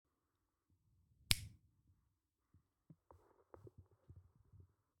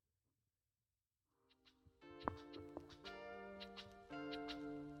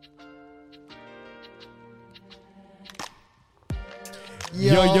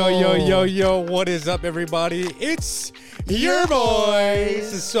Yo, what is up, everybody? It's your boys.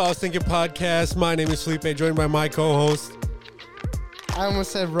 This is So I Was Thinking Podcast. My name is Felipe, joined by my co-host. I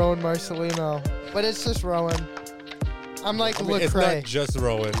almost said Rowan Marcelino, but it's just Rowan. I'm like Lecrae. It's not just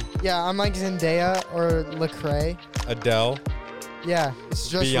Rowan. Yeah, I'm like Zendaya or Lecrae. Adele. Yeah, it's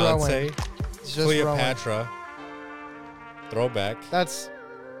just Beyonce. Rowan. It's just Cleopatra. Rowan. Throwback. That's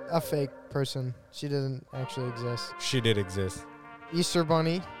a fake person. She doesn't actually exist. She did exist. Easter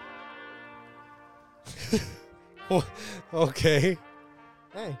Bunny. Okay.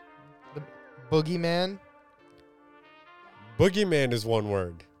 Hey, the Boogeyman. Boogeyman is one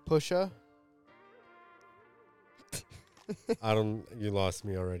word. Pusha. You lost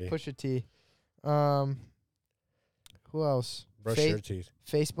me already. Pusha T. Who else? Brush your teeth.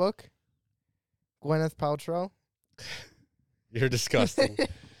 Facebook. Gwyneth Paltrow. You're disgusting.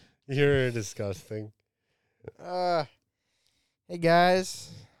 You're disgusting. Hey guys,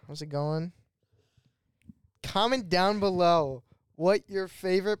 how's it going? Comment down below what your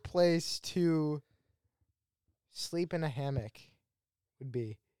favorite place to sleep in a hammock would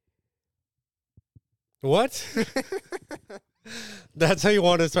be. What? That's how you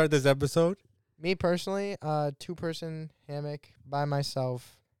want to start this episode? Me personally, 2-person hammock by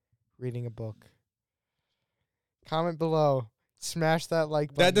myself, reading a book. Comment below. Smash that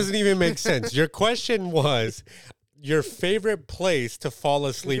like button. That doesn't even make sense. Your question was your favorite place to fall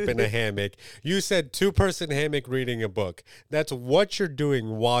asleep in a hammock. You said 2-person hammock reading a book. That's what you're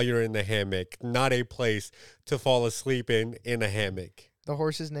doing while you're in the hammock, not a place to fall asleep in a hammock. The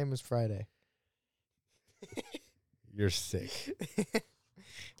horse's name was Friday. You're sick.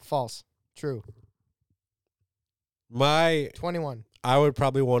 False. True. 21. I would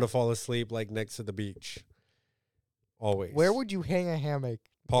probably want to fall asleep like next to the beach. Always. Where would you hang a hammock?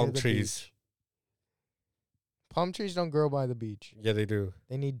 Palm trees. Beach? Palm trees don't grow by the beach. Yeah, they do.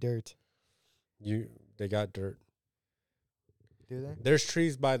 They need dirt. They got dirt. Do they? There's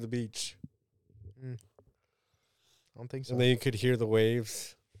trees by the beach. I don't think so. And then you could hear the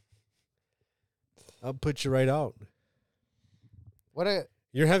waves. I'll put you right out.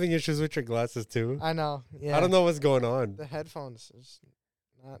 You're having issues with your glasses too? I know. Yeah. I don't know what's going on. The headphones is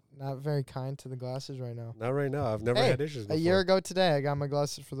not very kind to the glasses right now. Not right now. I've never had issues before. A year ago today, I got my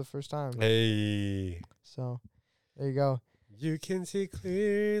glasses for the first time. Hey. So, there you go. You can see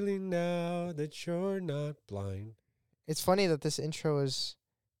clearly now that you're not blind. It's funny that this intro is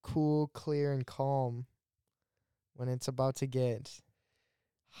cool, clear, and calm when it's about to get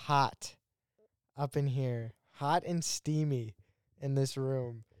hot up in here. Hot and steamy in this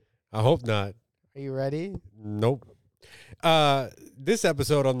room. I hope not. Are you ready? Nope. This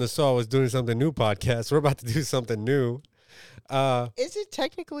episode on the So I Was Doing Something New podcast, we're about to do something new. Is it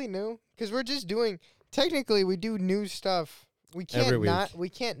technically new? Because we're just doing... Technically, we do new stuff. We Every week. We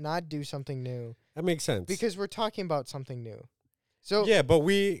can't not do something new. That makes sense. Because we're talking about something new. So yeah, but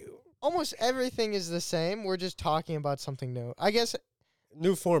almost everything is the same. We're just talking about something new. I guess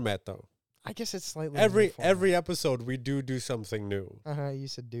new format though. I guess it's slightly every episode we do something new. You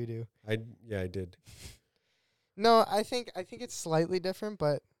said doo-doo. I did. No, I think it's slightly different,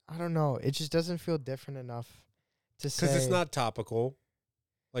 but I don't know. It just doesn't feel different enough to say. Because it's not topical.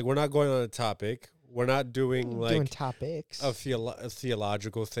 Like, we're not going on a topic. We're not doing topics. a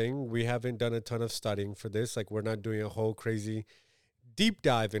theological thing. We haven't done a ton of studying for this. Like, we're not doing a whole crazy deep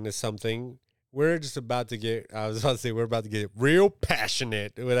dive into something. We're just about to get, we're about to get real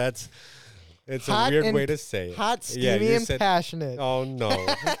passionate. It's a weird way to say it. Hot, steamy, and passionate. Oh, no.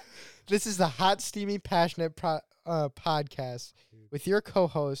 This is the Hot, Steamy, Passionate podcast with your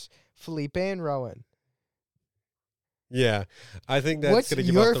co-hosts, Felipe and Rowan. Yeah, I think that's going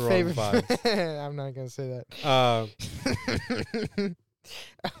to give out the wrong vibes. I'm not going to say that.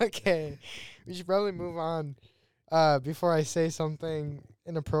 Okay, we should probably move on before I say something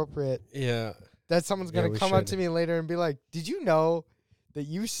inappropriate. Yeah. That someone's going to come up to me later and be like, did you know that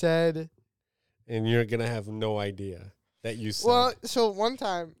you said... And you're going to have no idea that you said... Well, so one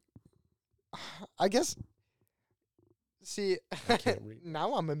time... I guess, see,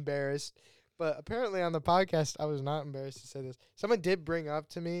 now I'm embarrassed, but apparently on the podcast, I was not embarrassed to say this. Someone did bring up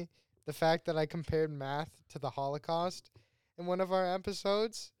to me the fact that I compared math to the Holocaust in one of our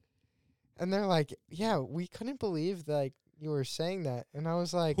episodes, and they're like, yeah, we couldn't believe that you were saying that, and I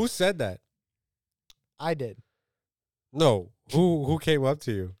was like... Who said that? I did. No. Who came up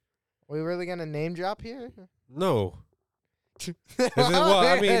to you? Are we really going to name drop here? No. Is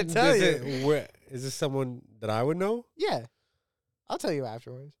this someone that I would know? Yeah. I'll tell you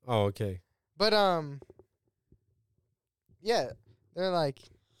afterwards. Oh, okay. But, yeah, they're like,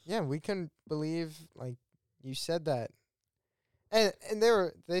 yeah, we couldn't believe, like, you said that. And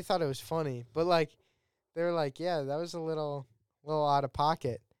they thought it was funny, but like they were like, yeah, that was a little out of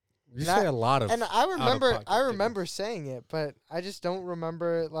pocket. You say a lot of, and I out-of-pocket remember saying it, but I just don't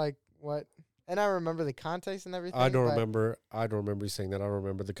remember like what. And I remember the context and everything. I don't remember you saying that. I don't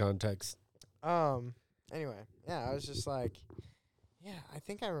remember the context. Anyway, yeah, I was just like, yeah, I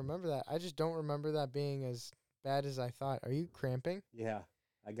think I remember that. I just don't remember that being as bad as I thought. Are you cramping? Yeah,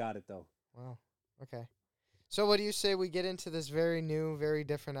 I got it though. Wow. Okay. So what do you say we get into this very new, very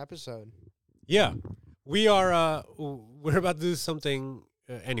different episode? Yeah, we are. We're about to do something.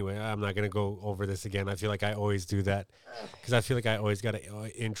 Anyway, I'm not gonna go over this again. I feel like I always do that because I feel like I always gotta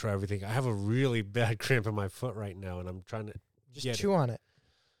intro everything. I have a really bad cramp in my foot right now, and I'm trying to just chew on it.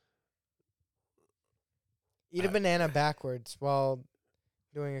 Eat a banana backwards while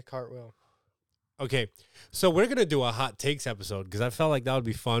doing a cartwheel. Okay, so we're gonna do a hot takes episode because I felt like that would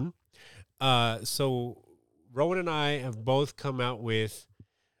be fun. So Rowan and I have both come out with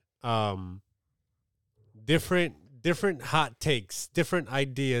different hot takes, different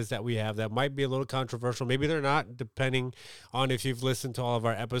ideas that we have that might be a little controversial. Maybe they're not, depending on if you've listened to all of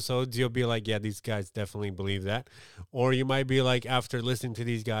our episodes. You'll be like, yeah, these guys definitely believe that. Or you might be like, after listening to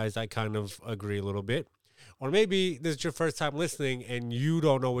these guys, I kind of agree a little bit. Or maybe this is your first time listening and you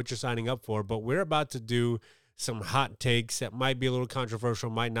don't know what you're signing up for, but we're about to do some hot takes that might be a little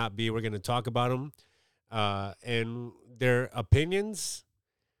controversial, might not be. We're going to talk about them and their opinions,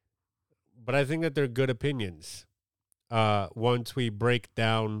 but I think that they're good opinions once we break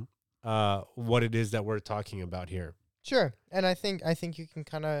down what it is that we're talking about here. Sure. And I think you can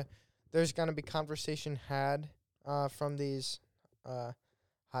kind of, there's going to be conversation had from these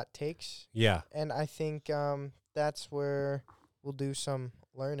hot takes. Yeah. And I think that's where we'll do some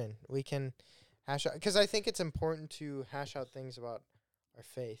learning. We can hash out, because I think it's important to hash out things about our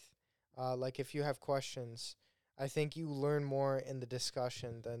faith. Like if you have questions, I think you learn more in the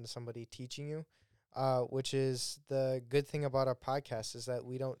discussion than somebody teaching you, which is the good thing about our podcast is that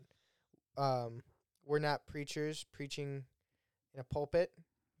we don't, we're not preachers preaching in a pulpit.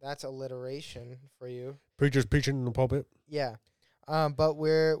 That's alliteration for you. Preachers preaching in the pulpit? Yeah. But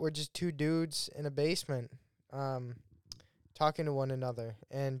we're just two dudes in a basement, talking to one another,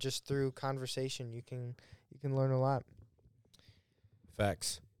 and just through conversation, you can learn a lot.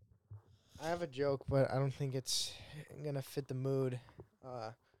 Facts. I have a joke, but I don't think it's gonna fit the mood.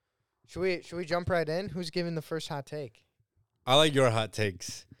 Should we jump right in? Who's giving the first hot take? I like your hot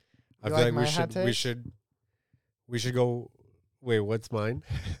takes. I feel like we should go. Wait, what's mine?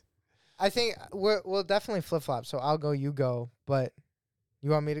 I think we'll definitely flip flop. So I'll go, you go. But you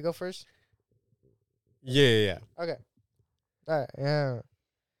want me to go first? Yeah. Okay. All right. Yeah.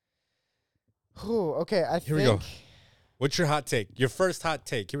 Whew, okay. Here we go. What's your hot take? Your first hot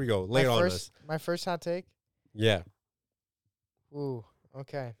take. Here we go. Lay it on us. My first hot take? Yeah. Ooh.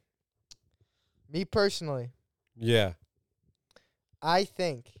 Okay. Me personally. Yeah. I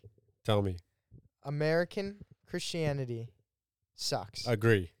think. Tell me. American Christianity sucks.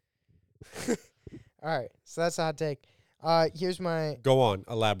 Agree. All right. So that's a hot take. Here's my. Go on.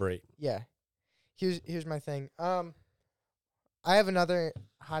 Elaborate. Yeah. Here's my thing. I have another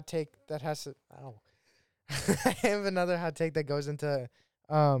hot take that has to. Oh. I have another hot take that goes into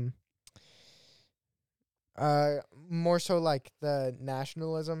more so like the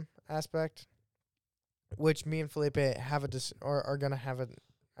nationalism aspect, which me and Felipe have are gonna have a,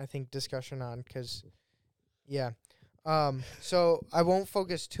 I think, discussion on, because yeah. So I won't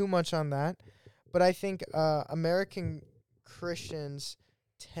focus too much on that, but I think American Christians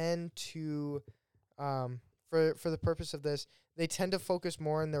tend to for the purpose of this, they tend to focus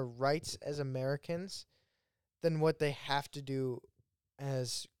more on their rights as Americans than what they have to do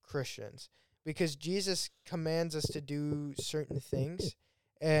as Christians, because Jesus commands us to do certain things,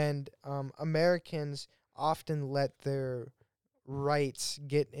 and Americans often let their rights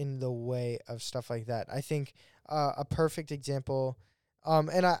get in the way of stuff like that. I think a perfect example,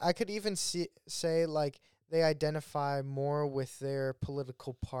 and I could even say like they identify more with their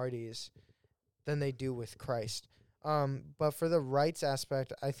political parties than they do with Christ. But for the rights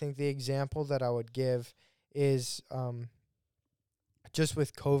aspect, I think the example that I would give is just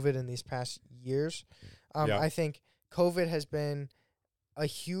with COVID in these past years. I think COVID has been a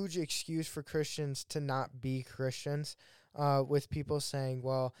huge excuse for Christians to not be Christians, with people saying,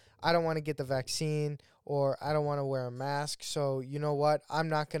 well, I don't want to get the vaccine, or I don't want to wear a mask, so you know what? I'm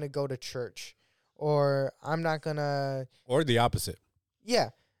not going to go to church, or I'm not going to... Or the opposite. Yeah.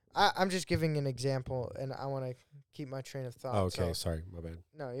 I'm just giving an example, and I want to keep my train of thought. Oh, okay, sorry, my bad.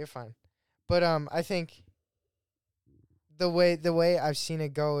 No, you're fine. But I think the way I've seen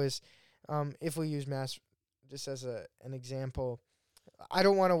it go is, if we use mass just as an example, I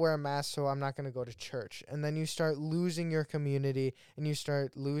don't want to wear a mask, so I'm not going to go to church. And then you start losing your community, and you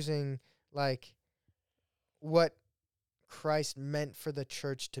start losing, like, what Christ meant for the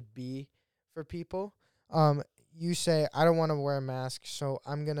church to be for people. You say, I don't want to wear a mask, so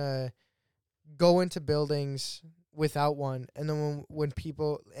I'm going to go into buildings without one, and then when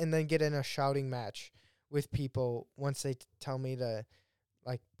people, and then get in a shouting match with people once they tell me to,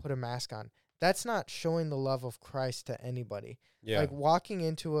 like, put a mask on. That's not showing the love of Christ to anybody. Yeah. Like, walking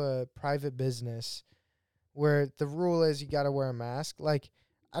into a private business where the rule is you got to wear a mask. Like,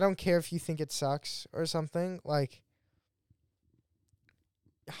 I don't care if you think it sucks or something. Like,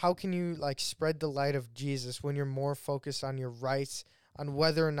 how can you, like, spread the light of Jesus when you're more focused on your rights, on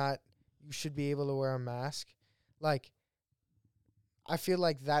whether or not you should be able to wear a mask? Like, I feel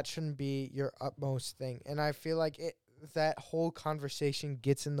like that shouldn't be your utmost thing. And I feel like that whole conversation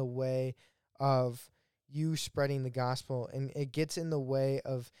gets in the way of you spreading the gospel, and it gets in the way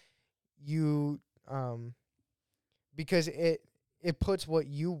of you, because it puts what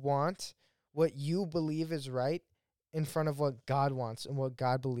you want, what you believe is right, in front of what God wants and what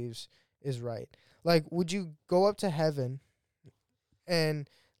God believes is right. Like, would you go up to heaven and,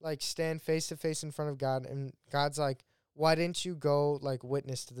 like, stand face to face in front of God, and God's like, why didn't you go, like,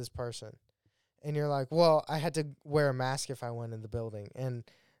 witness to this person? And you're like, well, I had to wear a mask if I went in the building, and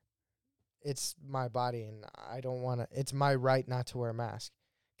it's my body, and I don't want to, it's my right not to wear a mask.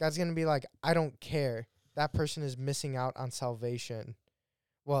 God's going to be like, I don't care. That person is missing out on salvation.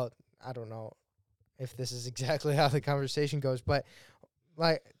 Well, I don't know if this is exactly how the conversation goes, but,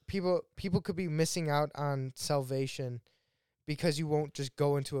 like, people could be missing out on salvation because you won't just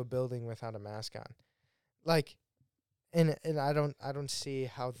go into a building without a mask on. Like, and I don't see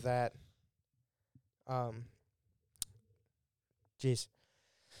how that, I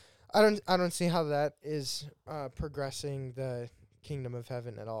don't see how that is progressing the kingdom of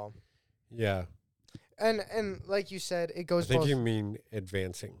heaven at all. Yeah. And like you said, it goes I think both. you mean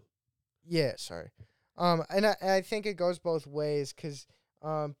advancing. Yeah, sorry. And I think it goes both ways, because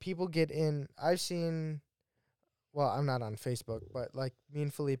people get in. I've seen. Well, I'm not on Facebook, but, like, me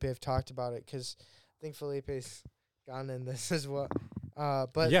and Felipe have talked about it, because I think Felipe's gotten in this as well.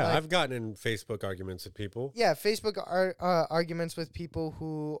 But yeah, like, I've gotten in Facebook arguments with people. Yeah, Facebook arguments with people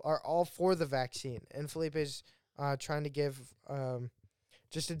who are all for the vaccine, and Felipe's trying to give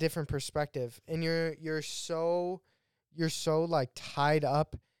just a different perspective. And you're so like tied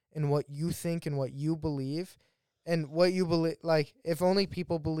up in what you think and what you believe, and what you believe. Like, if only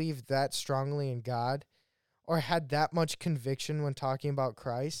people believed that strongly in God, or had that much conviction when talking about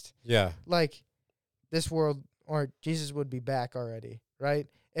Christ, Yeah. like, this world or Jesus would be back already, right?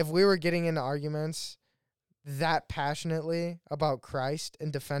 If we were getting into arguments that passionately about Christ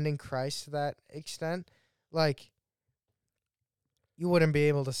and defending Christ to that extent, like, you wouldn't be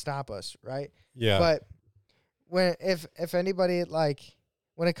able to stop us, right? Yeah. But if anybody, like,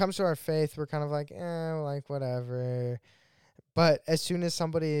 when it comes to our faith, we're kind of like, like, whatever. But as soon as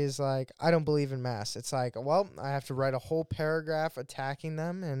somebody is like, I don't believe in mass, it's like, well, I have to write a whole paragraph attacking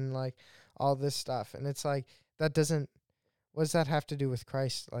them and, like, all this stuff. And it's like, that doesn't, what does that have to do with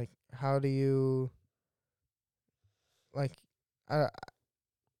Christ? Like, how do you, like, I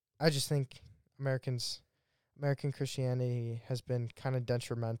just think American Christianity has been kind of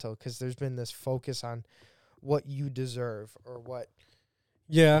detrimental, because there's been this focus on what you deserve, or what.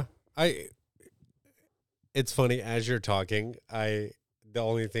 Yeah. It's funny, as you're talking, the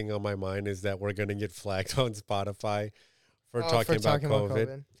only thing on my mind is that we're going to get flagged on Spotify for talking about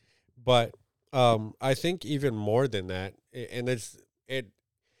COVID. But I think even more than that, and I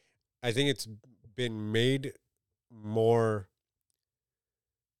think it's been made more,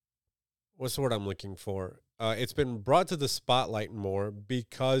 what's the word I'm looking for? It's been brought to the spotlight more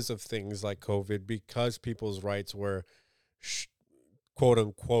because of things like COVID, because people's rights were, quote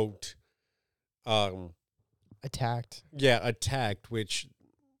unquote, attacked. Yeah, attacked, which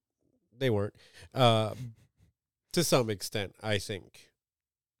they weren't, to some extent, I think.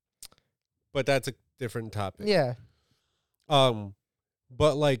 But that's a different topic. Yeah.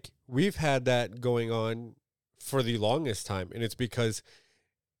 But, like, we've had that going on for the longest time, and it's because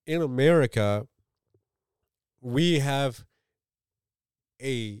in America we have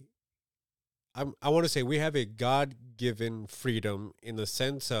I want to say we have a God-given freedom in the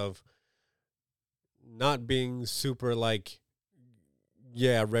sense of not being super, like,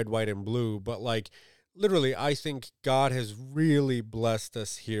 yeah, red, white, and blue, but, like, literally, I think God has really blessed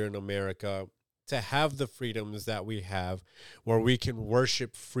us here in America to have the freedoms that we have, where we can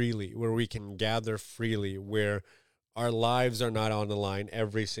worship freely, where we can gather freely, where our lives are not on the line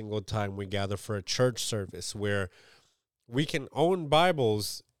every single time we gather for a church service, where we can own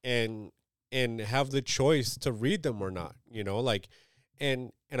Bibles and have the choice to read them or not, like,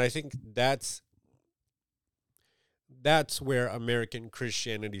 and I think that's where American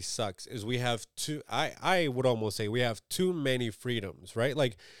Christianity sucks, is we have I would almost say we have too many freedoms, right?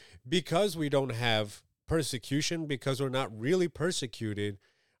 Like, because we don't have persecution, because we're not really persecuted,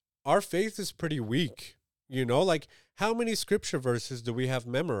 our faith is pretty weak. Like, how many scripture verses do we have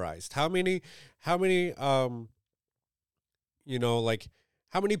memorized? How many like,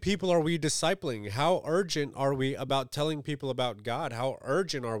 how many people are we discipling? How urgent are we about telling people about God? How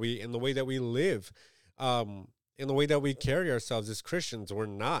urgent are we in the way that we live? In the way that we carry ourselves as Christians? We're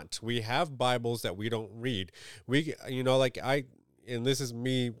not. We have Bibles that we don't read. We, and this is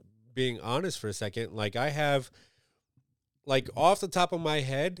me being honest for a second, like, I have, like, off the top of my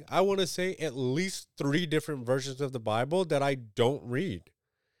head, I want to say at least 3 different versions of the Bible that I don't read.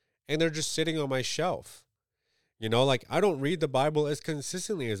 And they're just sitting on my shelf. Like, I don't read the Bible as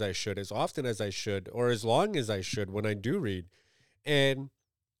consistently as I should, as often as I should, or as long as I should when I do read. And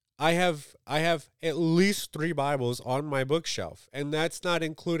I have at least 3 Bibles on my bookshelf. And that's not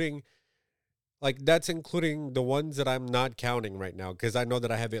including, like, that's including the ones that I'm not counting right now, because I know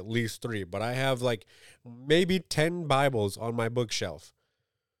that I have at least 3. But I have, like, maybe 10 Bibles on my bookshelf.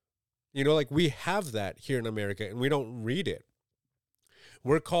 Like, we have that here in America, and we don't read it.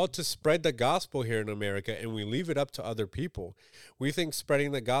 We're called to spread the gospel here in America, and we leave it up to other people. We think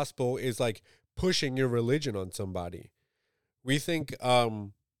spreading the gospel is like pushing your religion on somebody. We think,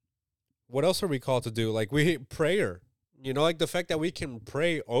 what else are we called to do? Like, prayer, like the fact that we can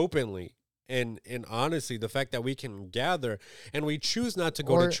pray openly and honestly, the fact that we can gather, and we choose not to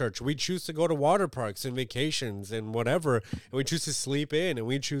go to church. We choose to go to water parks and vacations and whatever, and we choose to sleep in, and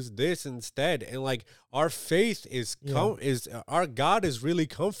we choose this instead. And, like, our faith is our God is really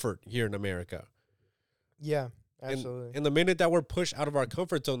comfort here in America. Yeah, absolutely. And the minute that we're pushed out of our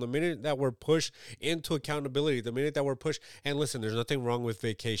comfort zone, the minute that we're pushed into accountability, the minute that we're pushed, and listen, there's nothing wrong with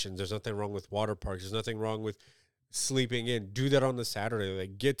vacations. There's nothing wrong with water parks. There's nothing wrong with sleeping in. Do that on the Saturday.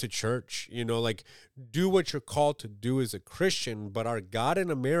 Like, get to church, like, do what you're called to do as a Christian. But our God in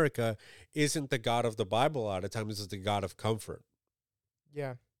America isn't the God of the Bible. A lot of times it's the God of comfort.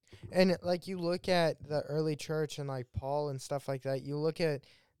 Yeah. And, like, you look at the early church and, like, Paul and stuff like that, you look at,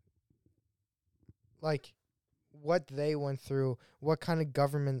 like, what they went through, what kind of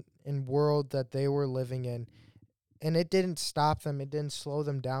government and world that they were living in, and it didn't stop them. It didn't slow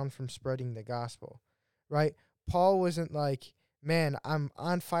them down from spreading the gospel, right? Paul wasn't like, man, I'm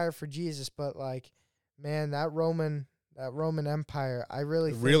on fire for Jesus, but, like, man, that Roman Empire, I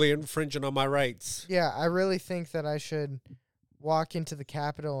really infringing on my rights. Yeah, I really think that I should walk into the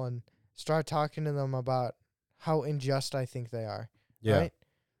Capitol and start talking to them about how unjust I think they are. Yeah. Right?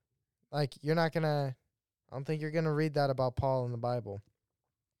 Like, I don't think you're gonna read that about Paul in the Bible.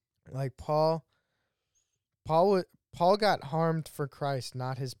 Like, Paul got harmed for Christ,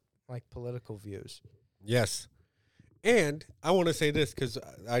 not his, like, political views. Yes. And I want to say this because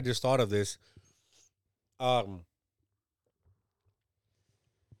I just thought of this. Our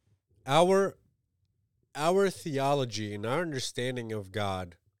theology and our understanding of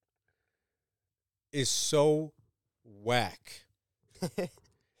God is so whack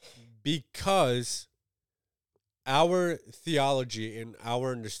because our theology and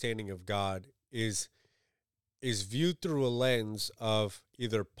our understanding of God is viewed through a lens of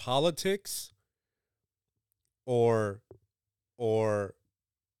either politics or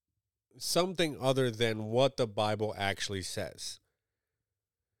something other than what the Bible actually says.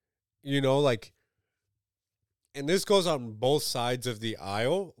 Like, and this goes on both sides of the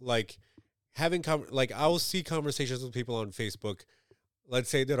aisle. Like, I will see conversations with people on Facebook, let's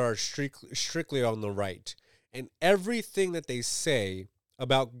say, that are strictly on the right, and everything that they say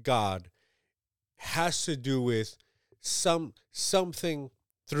about God has to do with something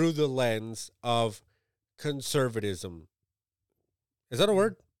through the lens of conservatism. Is that a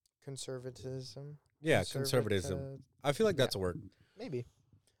word? Conservatism. Yeah, conservatism. I feel like that's a word. Maybe.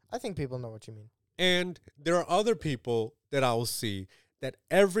 I think people know what you mean. And there are other people that I will see that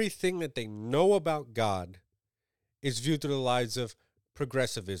everything that they know about God is viewed through the lens of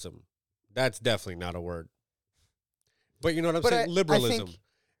progressivism. That's definitely not a word. But you know what I'm saying? Liberalism.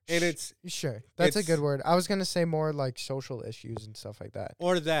 And it's... Sure. That's a good word. I was going to say more like social issues and stuff like that.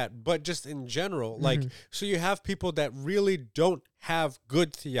 Or that. But just in general, like, so you have people that really don't have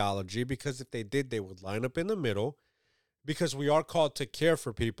good theology, because if they did, they would line up in the middle. because we are called to care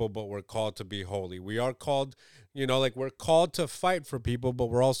for people, but we're called to be holy. We are called, like we're called to fight for people, but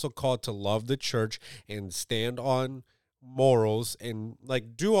we're also called to love the church and stand on morals and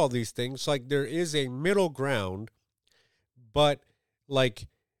like do all these things. Like there is a middle ground, but like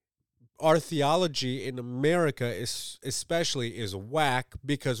our theology in America is whack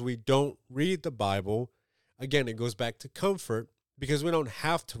because we don't read the Bible. Again, it goes back to comfort because we don't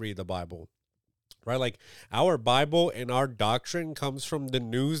have to read the Bible, right? Like our Bible and our doctrine comes from the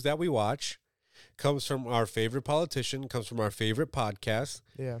news that we watch, comes from our favorite politician, comes from our favorite podcast,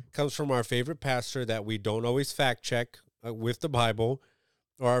 comes from our favorite pastor that we don't always fact check with the Bible,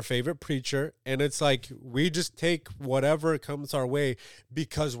 or our favorite preacher. And it's like we just take whatever comes our way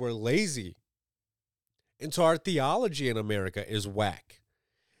because we're lazy. And so our theology in America is whack.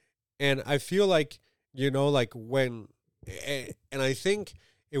 And I feel like, like when, and I think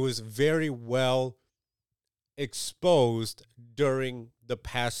it was very well exposed during the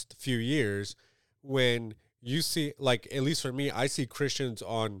past few years when you see, like, at least for me, I see Christians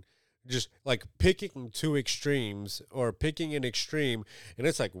on just like picking two extremes or picking an extreme, and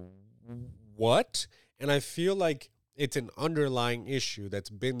it's like, what? And I feel like it's an underlying issue that's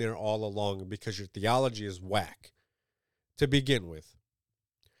been there all along because your theology is whack to begin with.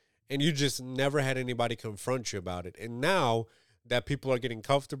 And you just never had anybody confront you about it. And now that people are getting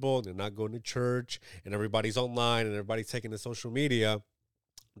comfortable and they're not going to church and everybody's online and everybody's taking to social media,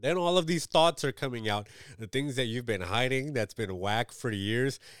 then all of these thoughts are coming out, the things that you've been hiding that's been whack for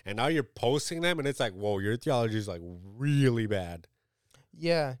years, and now you're posting them, and it's like, whoa, your theology is like really bad.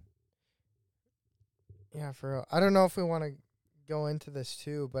 Yeah. Yeah, for real. I don't know if we want to go into this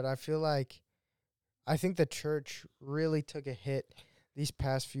too, but I think the church really took a hit these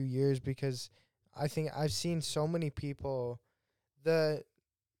past few years because I think I've seen so many people this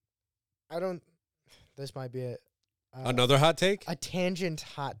might be another hot take? A tangent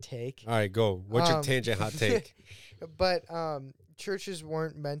hot take. All right, go. What's your tangent hot take? But churches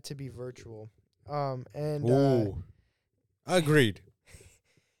weren't meant to be virtual. Agreed.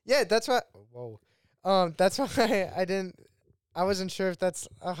 Yeah, that's why. Whoa. That's why I wasn't sure if that's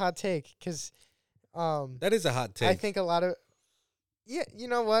a hot take because that is a hot take. I think a lot of, yeah, you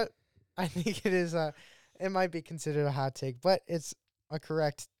know what? I think it is it might be considered a hot take, but it's a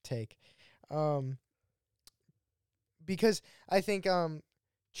correct take. Because I think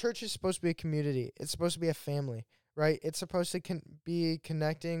church is supposed to be a community. It's supposed to be a family, right? It's supposed to be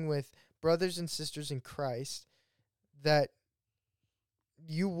connecting with brothers and sisters in Christ that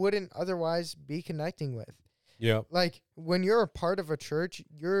you wouldn't otherwise be connecting with. Yeah. Like when you're a part of a church,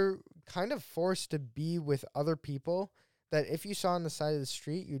 you're kind of forced to be with other people that if you saw on the side of the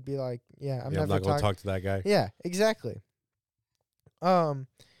street, you'd be like, yeah, I'm not going to talk to that guy. Yeah, exactly.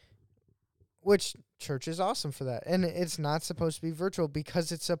 Which church is awesome for that. And it's not supposed to be virtual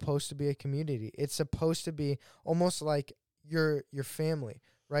because it's supposed to be a community. It's supposed to be almost like your family,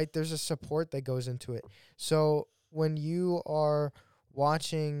 right? There's a support that goes into it. So when you are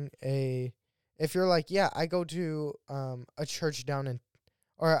watching if you're like, yeah, I go to a church down in,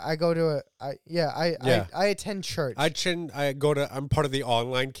 or I go to I attend church. I'm part of the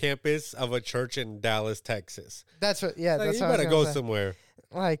online campus of a church in Dallas, Texas. That's what, yeah. Like, that's you what better go somewhere.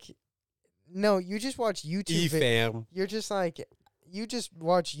 Like, no, you just watch YouTube. Fam. You're just like, you just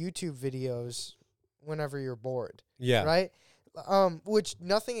watch YouTube videos whenever you're bored. Yeah. Right? Which,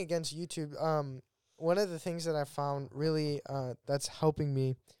 nothing against YouTube. One of the things that I found really that's helping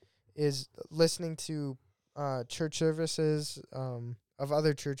me is listening to church services of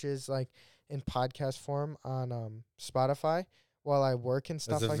other churches, like in podcast form on Spotify while I work and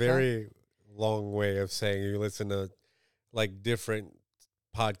stuff like that. That's a very long way of saying you listen to like different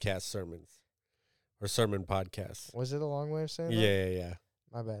podcast sermons or sermon podcasts. Was it a long way of saying that? Yeah.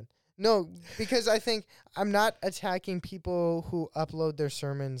 My bad. No, because I think I'm not attacking people who upload their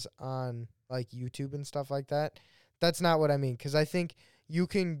sermons on like YouTube and stuff like that. That's not what I mean. Because I think you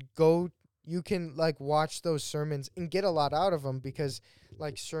can like watch those sermons and get a lot out of them because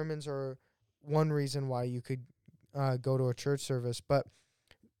like sermons are one reason why you could go to a church service. But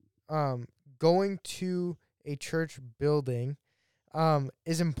going to a church building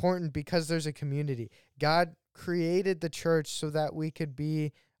is important because there's a community. God created the church so that we could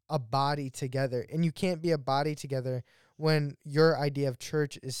be a body together. And you can't be a body together when your idea of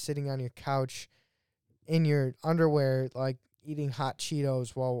church is sitting on your couch in your underwear, like eating hot Cheetos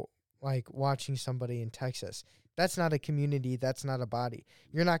while like watching somebody in Texas. That's not a community. That's not a body.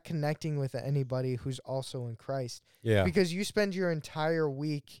 You're not connecting with anybody who's also in Christ. Yeah. Because you spend your entire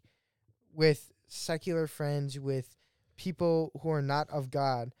week with secular friends, with people who are not of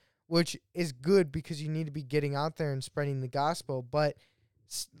God, which is good because you need to be getting out there and spreading the gospel. But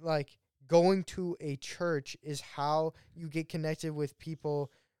like going to a church is how you get connected with people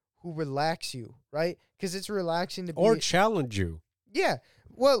who relax you, right? Because it's relaxing to be Or challenge you. Yeah.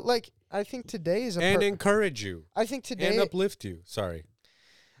 Well, like I think today is and encourage you. I think today and uplift you. Sorry.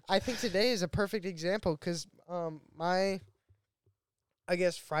 I think today is a perfect example because I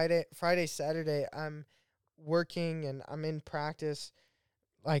guess Friday, Saturday, I'm working and I'm in practice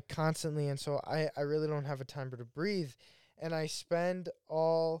like constantly, and so I really don't have a time to breathe, and I spend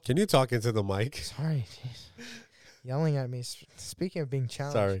all. Can you talk into the mic? Sorry, geez. Yelling at me. Speaking of being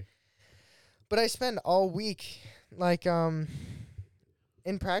challenged. Sorry. But I spend all week like in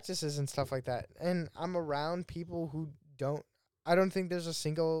practices and stuff like that, and I'm around people who don't. I don't think there's a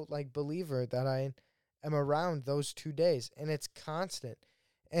single like believer that I am around those 2 days, and it's constant.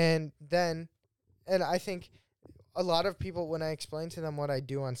 And I think a lot of people, when I explain to them what I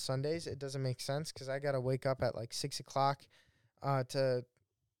do on Sundays, it doesn't make sense because I got to wake up at like 6 o'clock to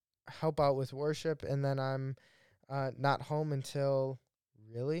help out with worship, and then I'm not home until,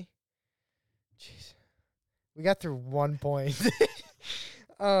 really? Jeez. We got through 1 point.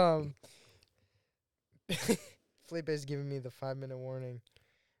 Felipe is giving me the 5-minute warning.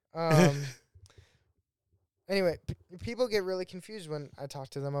 Anyway, people get really confused when I talk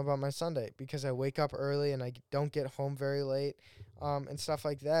to them about my Sunday because I wake up early and I don't get home very late, and stuff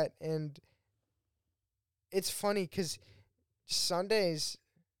like that. And it's funny because Sundays,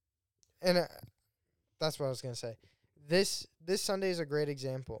 and that's what I was gonna say. This Sunday is a great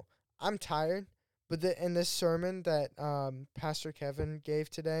example. I'm tired, but in this sermon that Pastor Kevin gave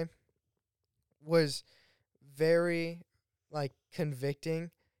today was very like convicting.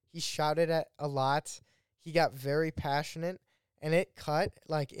 He shouted at a lot. He got very passionate, and it cut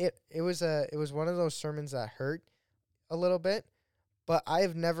like it was one of those sermons that hurt a little bit, but I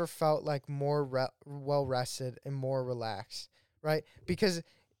have never felt like more well rested and more relaxed, right? Because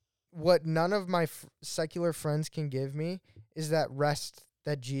what none of my secular friends can give me is that rest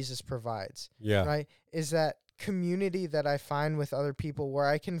that Jesus provides. Yeah. Right? Is that community that I find with other people where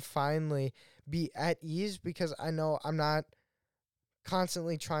I can finally be at ease because I know I'm not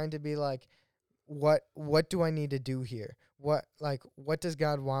constantly trying to be like, what do I need to do here? What does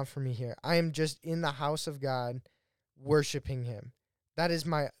God want from me here? I am just in the house of God worshiping him. That is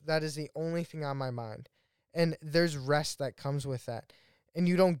the only thing on my mind. And there's rest that comes with that. And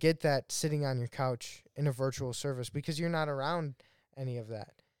you don't get that sitting on your couch in a virtual service because you're not around any of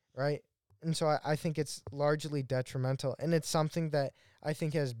that, right? And so I think it's largely detrimental. And it's something that I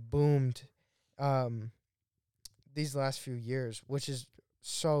think has boomed these last few years, which is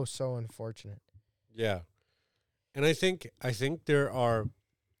so unfortunate. Yeah. And I think there are,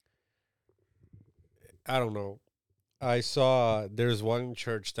 I don't know. I saw there's one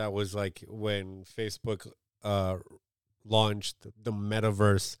church that was like when Facebook launched the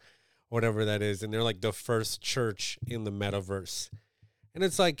metaverse, whatever that is, and they're like the first church in the metaverse. And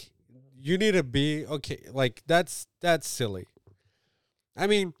it's like you need to be okay, like that's silly. I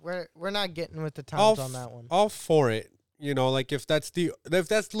mean, we're not getting with the times on that one. All for it. You know, like if that's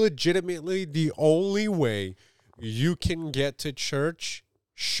legitimately the only way you can get to church,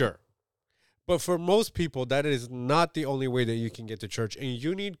 sure. But for most people, that is not the only way that you can get to church, and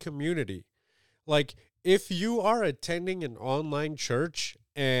you need community. Like if you are attending an online church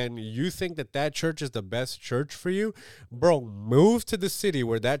and you think that church is the best church for you, bro, move to the city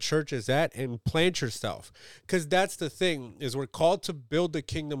where that church is at and plant yourself. Because that's the thing, is we're called to build the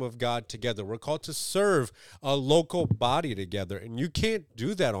kingdom of God together. We're called to serve a local body together. And you can't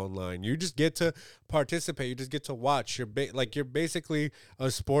do that online. You just get to participate. You just get to watch. You're basically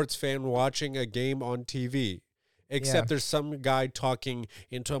a sports fan watching a game on TV. Except there's some guy talking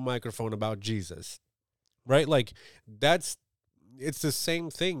into a microphone about Jesus. Right? Like it's the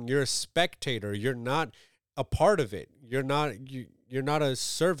same thing. You're a spectator. You're not a part of it. You're not a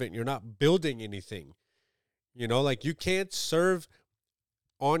servant. You're not building anything. You know, like you can't serve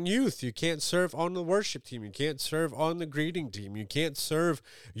on youth. You can't serve on the worship team. You can't serve on the greeting team. You can't serve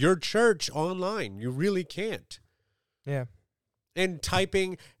your church online. You really can't. Yeah. And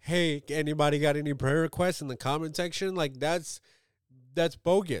typing, hey, anybody got any prayer requests in the comment section? Like that's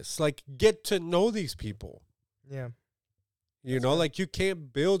bogus. Like get to know these people. Yeah. You know, like you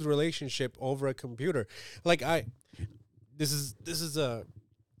can't build relationship over a computer. Like this is a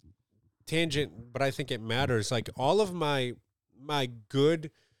tangent, but I think it matters. Like all of my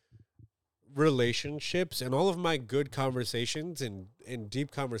good relationships and all of my good conversations and deep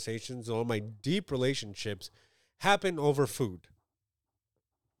conversations, all my deep relationships happen over food.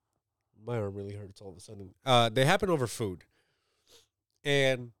 My arm really hurts all of a sudden. They happen over food.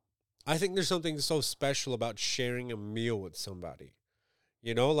 And I think there's something so special about sharing a meal with somebody.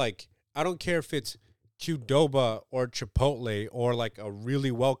 You know, like I don't care if it's Qdoba or Chipotle or like a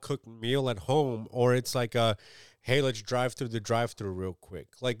really well cooked meal at home, or it's like a hey, let's drive through the drive through real quick.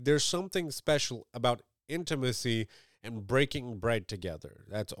 Like there's something special about intimacy and breaking bread together.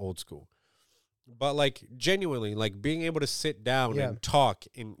 That's old school. But like genuinely, like being able to sit down Yeah. and talk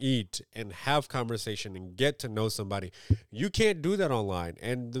and eat and have conversation and get to know somebody, you can't do that online.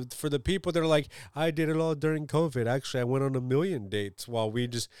 And for the people that are like, I did it all during COVID. Actually, I went on a million dates while we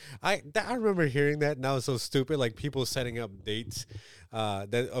just. I remember hearing that, and that was so stupid. Like people setting up dates,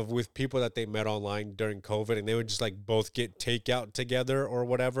 with people that they met online during COVID, and they would just like both get takeout together or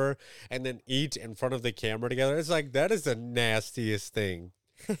whatever, and then eat in front of the camera together. It's like that is the nastiest thing.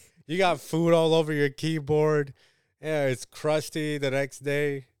 You got food all over your keyboard. Yeah, it's crusty the next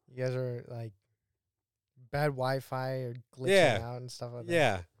day. You guys are like bad Wi-Fi or glitching Yeah. out and stuff like that.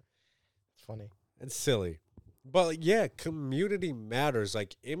 Yeah, It's funny. it's silly. But like, yeah, community matters.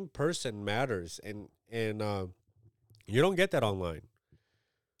 Like in person matters, and you don't get that online.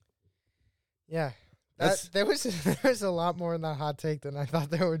 Yeah. That's- There was a lot more in that hot take than I thought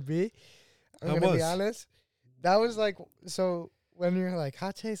there would be. I'm That gonna be was. honest. That was like, so when you're like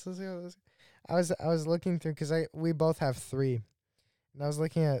hot takes, let's go. I was looking through because we both have 3, and I was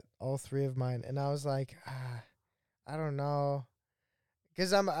looking at all 3 of mine, and I was like, I don't know,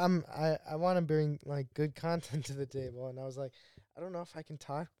 because I want to bring like good content to the table, and I was like, I don't know if I can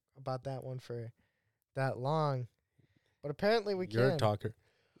talk about that one for that long, but apparently we You're can. a talker.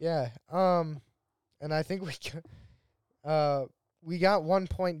 Yeah. And I think we got 1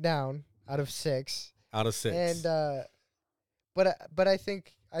 point down out of 6, Out of 6. and but I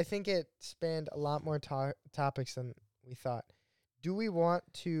think it spanned a lot more topics than we thought. Do we want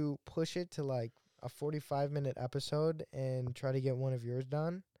to push it to like a 45-minute episode and try to get one of yours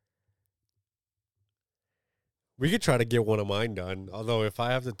done? We could try to get one of mine done. Although if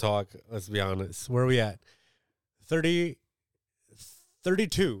I have to talk, let's be honest. Where are we at? 32.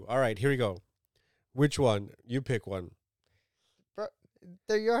 All right, here we go. Which one? You pick one.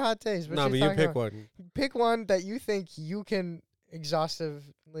 They're your hot takes. No, but you pick one. Pick one that you think you can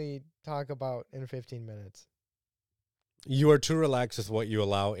exhaustively talk about in 15 minutes. You are too relaxed with what you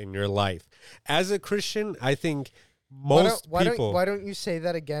allow in your life. As a Christian, I think most people. Why don't you say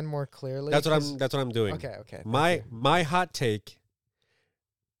that again more clearly? That's what I'm doing. Okay. My hot take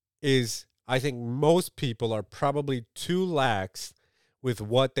is I think most people are probably too lax with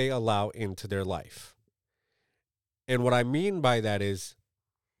what they allow into their life. And what I mean by that is,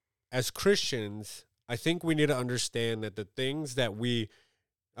 as Christians, I think we need to understand that the things that we,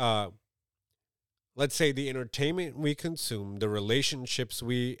 let's say the entertainment we consume, the relationships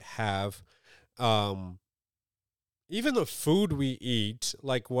we have, even the food we eat,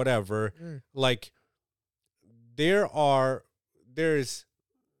 like whatever, like there's,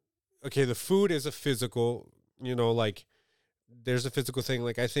 okay, the food is a physical, like there's a physical thing.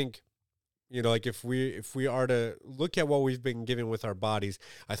 Like I think, like if we are to look at what we've been given with our bodies,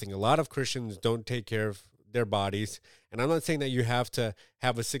 I think a lot of Christians don't take care of their bodies. And I'm not saying that you have to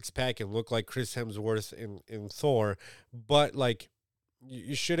have a 6-pack and look like Chris Hemsworth in Thor, but like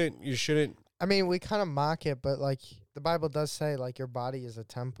you shouldn't. I mean, we kind of mock it, but like the Bible does say like your body is a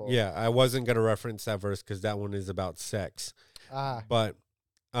temple. Yeah, I wasn't going to reference that verse because that one is about sex. But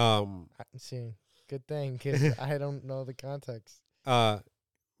see, good thing because I don't know the context.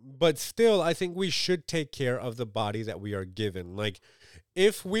 But still, I think we should take care of the body that we are given. Like,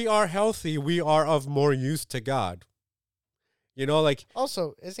 if we are healthy, we are of more use to God. Like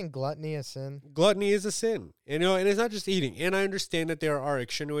Also, isn't gluttony a sin? gluttony is a sin, and it's not just eating. And I understand that there are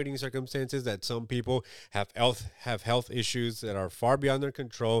extenuating circumstances that some people have health issues that are far beyond their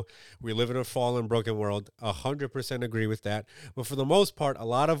control. We live in a fallen, broken world. 100% agree with that. But for the most part, a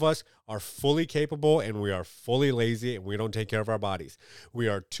lot of us are fully capable, and we are fully lazy, and we don't take care of our bodies. We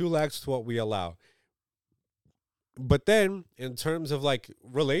are too lax to what we allow. But then, in terms of like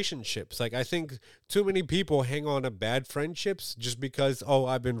relationships, like I think too many people hang on to bad friendships just because,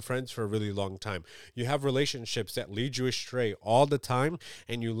 I've been friends for a really long time. You have relationships that lead you astray all the time,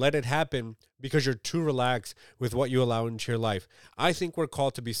 and you let it happen because you're too relaxed with what you allow into your life. I think we're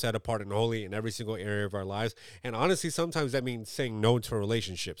called to be set apart and holy in every single area of our lives. And honestly, sometimes that means saying no to a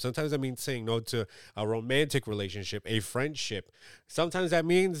relationship. Sometimes that means saying no to a romantic relationship, a friendship. Sometimes that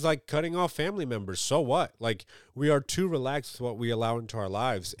means like cutting off family members. So what? Like we are too relaxed with what we allow into our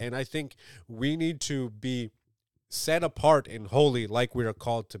lives. And I think we need to be set apart and holy like we are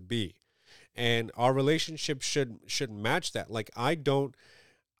called to be. And our relationship should match that. Like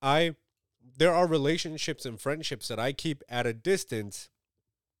there are relationships and friendships that I keep at a distance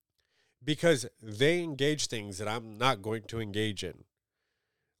because they engage things that I'm not going to engage in.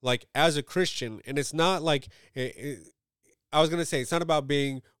 Like as a Christian, and it's not like I was going to say it's not about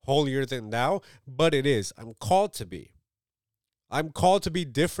being holier than thou, but it is. I'm called to be. I'm called to be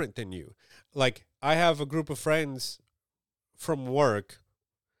different than you. Like I have a group of friends from work,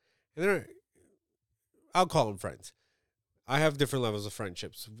 and I'll call them friends. I have different levels of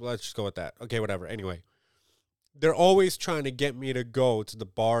friendships. Let's just go with that. Okay, whatever. Anyway, they're always trying to get me to go to the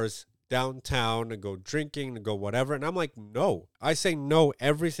bars downtown and go drinking and go whatever. And I'm like, no. I say no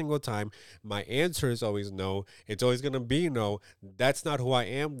every single time. My answer is always no. It's always going to be no. That's not who I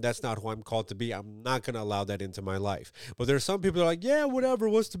am. That's not who I'm called to be. I'm not going to allow that into my life. But there's some people that are like, yeah, whatever.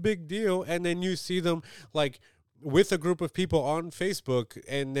 What's the big deal? And then you see them like with a group of people on Facebook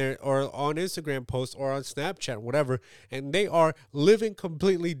and or on Instagram posts or on Snapchat, whatever, and they are living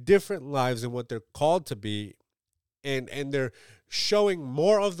completely different lives than what they're called to be. And they're showing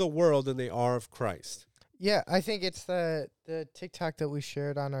more of the world than they are of Christ. Yeah, I think it's the TikTok that we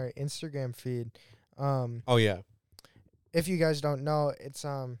shared on our Instagram feed. Oh yeah. If you guys don't know, it's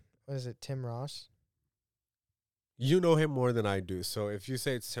what is it, Tim Ross? You know him more than I do, so if you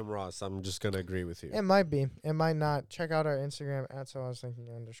say it's Tim Ross, I'm just gonna agree with you. It might be. It might not. Check out our Instagram at So I Was Thinking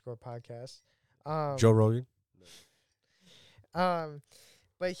 _podcast. Joe Rogan.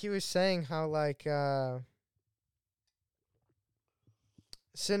 But he was saying how like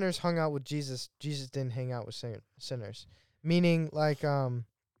sinners hung out with Jesus. Jesus didn't hang out with sinners. Meaning like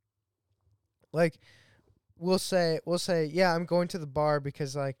we'll say, yeah, I'm going to the bar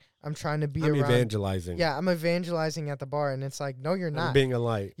because like I'm trying to be I'm around. evangelizing. Yeah, I'm evangelizing at the bar, and it's like, no, you're not. I'm being a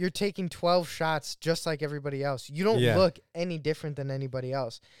light. You're taking 12 shots just like everybody else. You don't look any different than anybody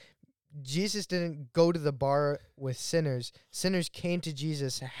else. Jesus didn't go to the bar with sinners. Sinners came to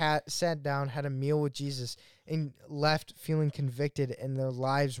Jesus, sat down, had a meal with Jesus, and left feeling convicted, and their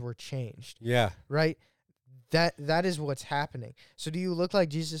lives were changed. Yeah. Right? That is what's happening. So do you look like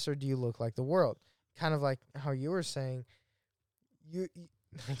Jesus or do you look like the world? Kind of like how you were saying, you're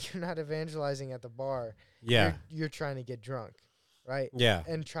not evangelizing at the bar. Yeah. You're trying to get drunk, right? Yeah.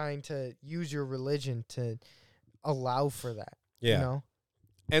 And trying to use your religion to allow for that. Yeah. You know?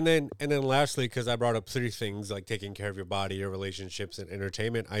 And then lastly, because I brought up 3 things like taking care of your body, your relationships, and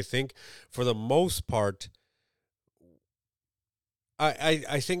entertainment, I think for the most part,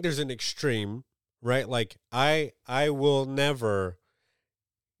 I think there's an extreme, right? Like I will never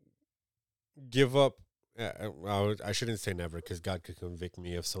give up. I shouldn't say never because God could convict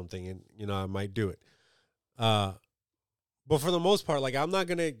me of something, and I might do it. But for the most part, like I'm not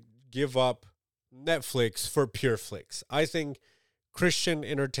gonna give up Netflix for pure flicks. I think Christian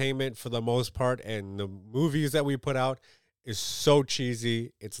entertainment for the most part and the movies that we put out is so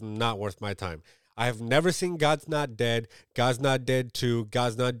cheesy. It's not worth my time. I have never seen God's Not Dead, God's Not Dead 2,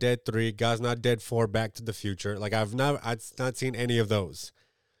 God's Not Dead 3, God's Not Dead 4, Back to the Future. Like I've not seen any of those.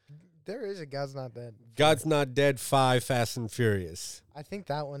 There is a God's Not Dead. God's Not Dead 5, Fast and Furious. I think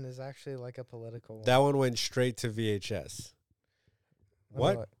that one is actually like a political one. That one went straight to VHS.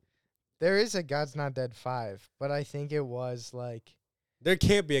 What? There is a God's Not Dead 5, but I think it was like... There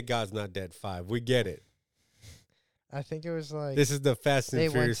can't be a God's Not Dead 5. We get it. I think it was like... This is the Fast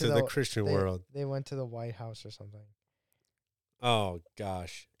and Furious of the Christian world. They went to the White House or something. Oh,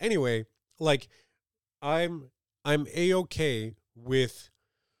 gosh. Anyway, like, I'm A-okay with...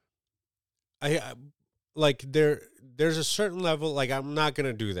 there's a certain level, like, I'm not going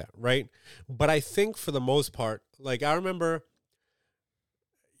to do that, right? But I think for the most part, like, I remember,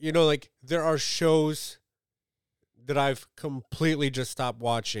 like, there are shows that I've completely just stopped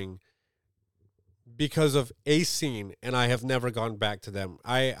watching because of a scene, and I have never gone back to them.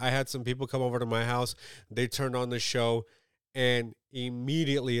 I had some people come over to my house. They turned on the show, and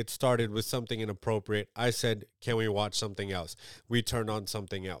immediately it started with something inappropriate. I said, can we watch something else? We turned on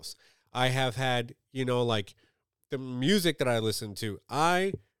something else. I have had, like the music that I listen to.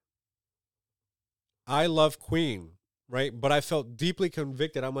 I love Queen, right? But I felt deeply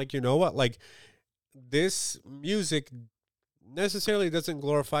convicted. I'm like, you know what? Like, this music necessarily doesn't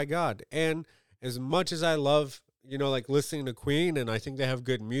glorify God. And as much as I love, like listening to Queen, and I think they have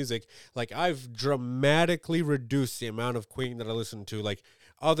good music, like I've dramatically reduced the amount of Queen that I listen to, like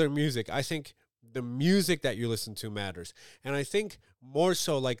other music. I think the music that you listen to matters. And I think more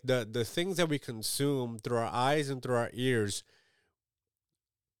so like the things that we consume through our eyes and through our ears,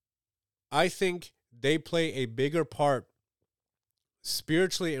 I think they play a bigger part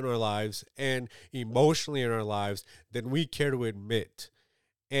spiritually in our lives and emotionally in our lives than we care to admit.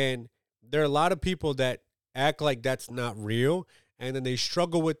 And there are a lot of people that act like that's not real, and then they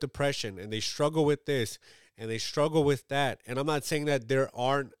struggle with depression and they struggle with this, and they struggle with that. And I'm not saying that there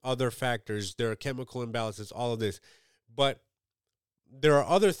aren't other factors, there are chemical imbalances, all of this, but there are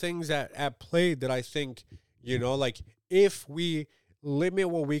other things at play that I think, like if we limit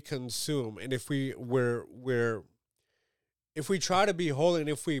what we consume, and if if we try to be holy, and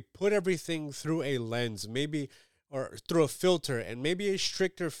if we put everything through a lens, maybe, or through a filter, and maybe a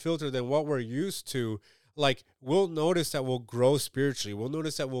stricter filter than what we're used to, like, we'll notice that we'll grow spiritually. We'll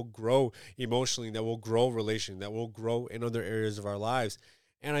notice that we'll grow emotionally, that we'll grow relationally, that we'll grow in other areas of our lives.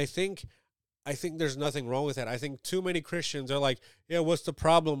 And I think there's nothing wrong with that. I think too many Christians are like, yeah, what's the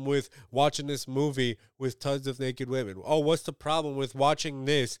problem with watching this movie with tons of naked women? Oh, what's the problem with watching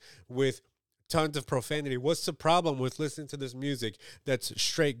this with tons of profanity? What's the problem with listening to this music that's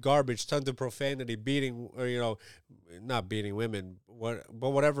straight garbage, tons of profanity, beating, or, not beating women, but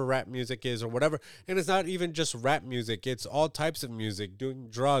whatever rap music is or whatever. And it's not even just rap music. It's all types of music, doing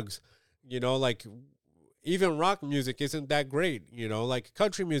drugs, like even rock music isn't that great, like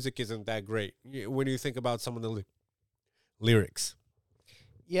country music isn't that great when you think about some of the lyrics.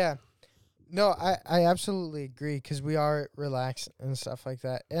 Yeah. No, I absolutely agree, because we are relaxed and stuff like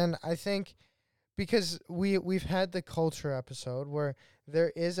that. And I think because we've had the culture episode where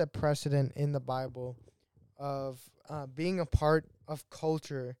there is a precedent in the Bible of being a part of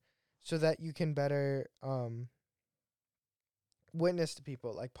culture so that you can better witness to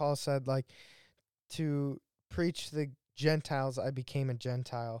people. Like Paul said, like, to preach the Gentiles, I became a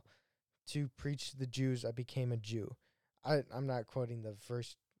Gentile. To preach the Jews, I became a Jew. I'm not quoting the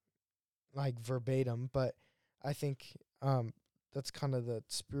verse like verbatim, but I think that's kind of the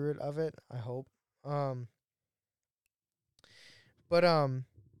spirit of it, I hope.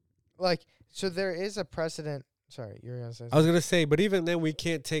 Like, so there is a precedent. Sorry, you're gonna say something. I was gonna say, but even then, we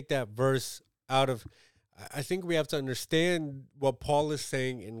can't take that verse out of. I think we have to understand what Paul is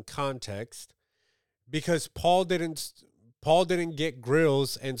saying in context, because Paul didn't get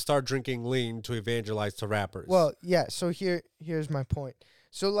grills and start drinking lean to evangelize to rappers. Well, yeah. So here's my point.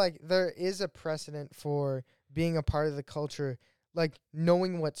 So, like, there is a precedent for being a part of the culture, like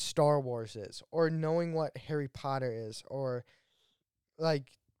knowing what Star Wars is, or knowing what Harry Potter is, or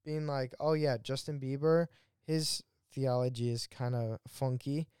like being like, oh yeah, Justin Bieber, his theology is kind of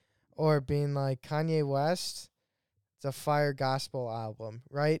funky, or being like Kanye West, it's a fire gospel album,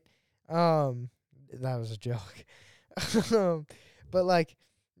 right? That was a joke. But like,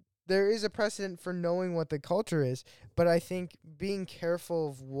 there is a precedent for knowing what the culture is, but I think being careful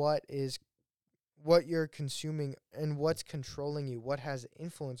of what you're consuming and what's controlling you, what has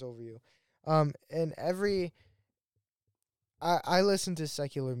influence over you. And I listen to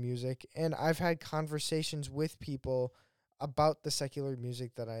secular music, and I've had conversations with people about the secular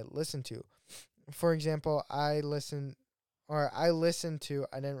music that I listen to. For example, I listened to,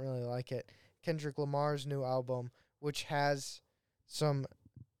 I didn't really like it, Kendrick Lamar's new album, which has some,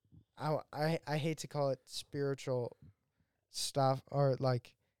 I hate to call it spiritual stuff or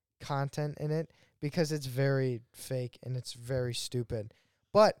like content in it, because it's very fake and it's very stupid.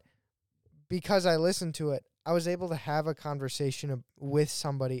 But because I listened to it, I was able to have a conversation with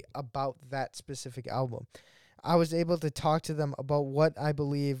somebody about that specific album. I was able to talk to them about what I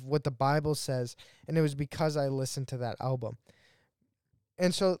believe, what the Bible says, and it was because I listened to that album.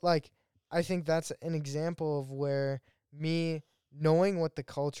 And so, like, I think that's an example of where me knowing what the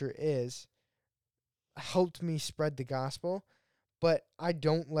culture is helped me spread the gospel, but I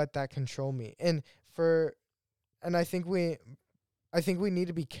don't let that control me. And I think we need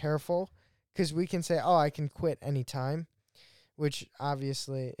to be careful, because we can say, oh, I can quit anytime, which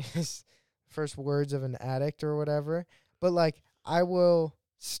obviously is first words of an addict or whatever. But like, I will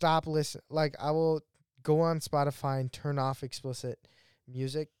stop listening. Like, I will go on Spotify and turn off explicit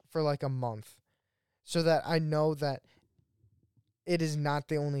music for like a month, so that I know that it is not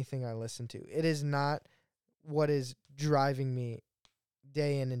the only thing I listen to. It is not what is driving me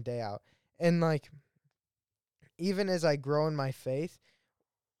day in and day out. And like, even as I grow in my faith,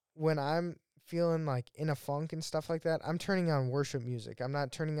 when I'm feeling like in a funk and stuff like that, I'm turning on worship music. I'm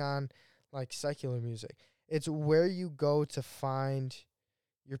not turning on like secular music. It's where you go to find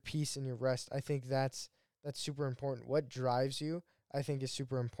your peace and your rest. I think that's super important. What drives you, I think, is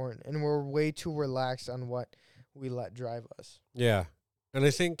super important. And we're way too relaxed on what we let drive us. Yeah. And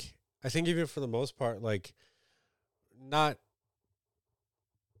I think even for the most part, like, not,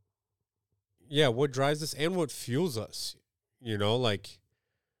 yeah, what drives us and what fuels us, like,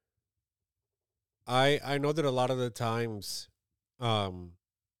 I know that a lot of the times,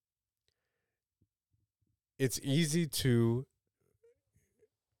 it's easy to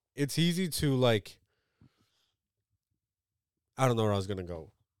like, I don't know where I was going to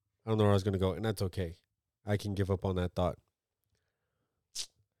go, and that's okay. I can give up on that thought.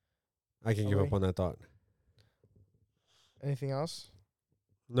 I can give up on that thought. Anything else?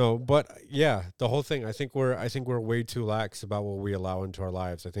 No, but yeah, the whole thing. I think we're way too lax about what we allow into our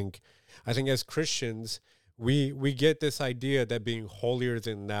lives. I think as Christians, we get this idea that being holier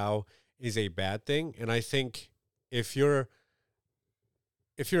than thou is a bad thing, and I think if you're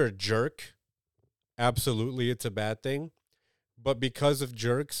a jerk, absolutely it's a bad thing. But because of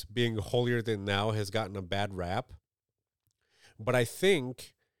jerks, being holier than thou has gotten a bad rap. But I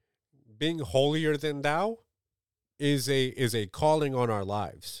think being holier than thou is a calling on our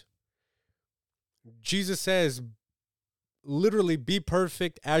lives. Jesus says, literally, be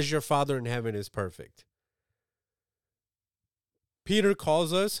perfect as your Father in heaven is perfect. Peter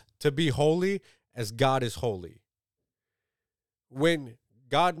calls us to be holy as God is holy. When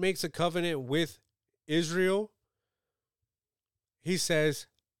God makes a covenant with Israel, he says,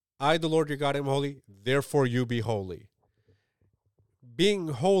 I, the Lord your God, am holy, therefore you be holy. Being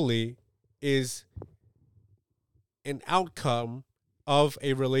holy is an outcome of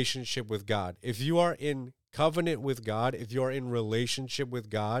a relationship with God. If you are in covenant with God, if you are in relationship with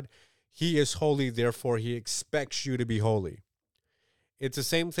God, he is holy, therefore he expects you to be holy. It's the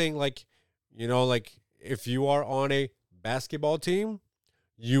same thing like if you are on a basketball team,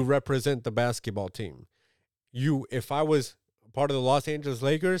 you represent the basketball team. If I was part of the Los Angeles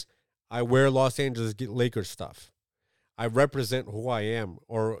Lakers, I wear Los Angeles Lakers stuff. I represent who I am,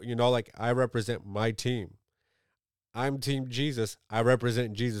 or I represent my team. I'm Team Jesus. I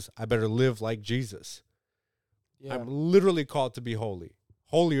represent Jesus. I better live like Jesus. Yeah. I'm literally called to be holy,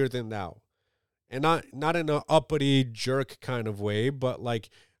 holier than thou. And not in an uppity jerk kind of way, but like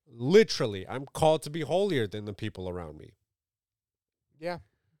literally, I'm called to be holier than the people around me. Yeah,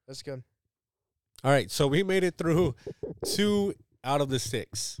 that's good. All right, so we made it through 2 out of the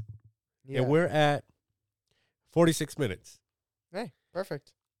 6. Yeah. And we're at 46 minutes. Hey,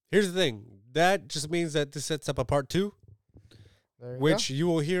 perfect. Here's the thing. That just means that this sets up a part 2, which you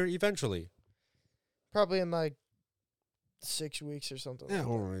will hear eventually. Probably in like 6 weeks or something. Yeah,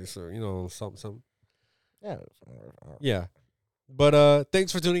 like so, something. Yeah. Yeah. But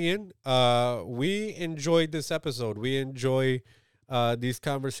thanks for tuning in. We enjoyed this episode. We enjoy these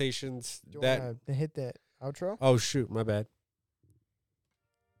conversations. Do you want to hit that outro? Oh, shoot. My bad.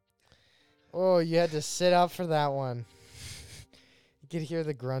 Oh, you had to sit up for that one. You could hear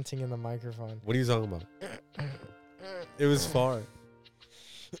the grunting in the microphone. What are you talking about? It was far.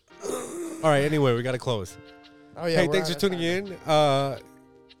 All right, anyway, we got to close. Oh, yeah. Hey, thanks for tuning in. Follow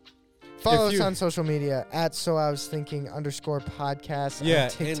us on social media at @SoIWasThinking_podcast on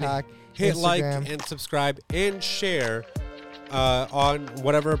TikTok, hit Instagram. like and subscribe and share on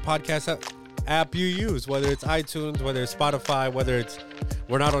whatever podcast app you use, whether it's iTunes, whether it's Spotify, whether it's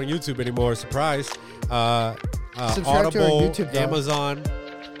we're not on YouTube anymore. Surprise! Audible, to our YouTube, Amazon,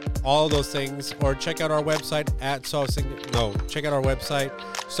 all of those things, or check out our website at check out our website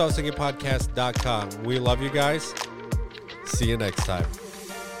SoIWasThinkingPodcast.com. We love you guys. See you next time.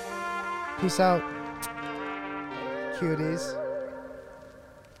 Peace out, cuties.